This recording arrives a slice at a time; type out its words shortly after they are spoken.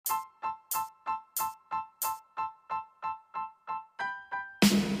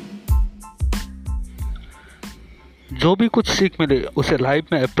जो भी कुछ सीख मिले उसे लाइफ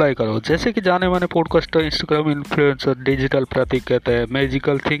में अप्लाई करो। जैसे कि जाने माने पॉडकास्टर, इंस्टाग्राम इन्फ्लुएंसर, डिजिटल प्रतीक कहते हैं,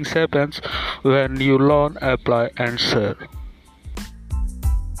 magical things happens when you learn, apply and share.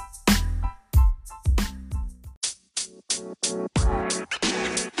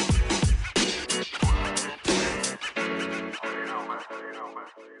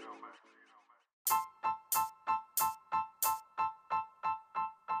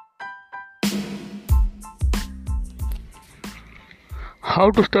 How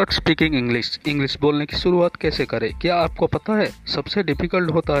to start speaking English. English बोलने की शुरुआत कैसे करें? क्या आपको पता है सबसे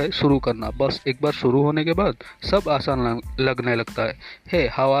डिफिकल्ट होता है शुरू करना। बस एक बार शुरू होने के बाद सब आसान लगने लगता है। Hey,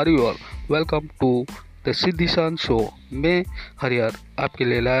 how are you all, welcome to the Siddhishan show. मैं हरिहर आपके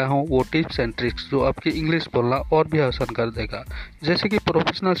लिए लाया हूँ वो टिप्स एंड ट्रिक्स जो आपकी इंग्लिश बोलना और भी आसान कर देगा। जैसे कि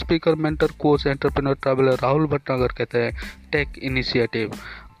professional speaker, mentor, coach, entrepreneur, traveller Rahul Bhatnagar कहते हैं, टेक इनिशिएटिव।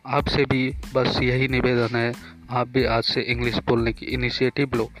 आपसे भी बस यही निवेदन है, आप भी आज से इंग्लिश बोलने की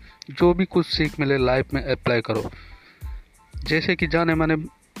इनिशिएटिव लो। जो भी कुछ सीख मिले लाइफ में अप्लाई करो। जैसे कि जाने माने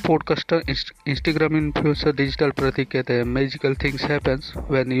पॉडकास्टर, इंस्टाग्राम इन्फ्लुएंसर, डिजिटल प्रतीक कहते हैं, magical things happens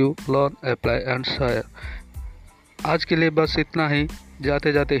when you learn, apply and share. आज के लिए बस इतना ही।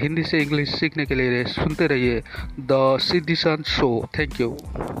 जाते जाते हिंदी से इंग्लिश सीखने के लिए सुनते रहिए the Siddhishan show. Thank you.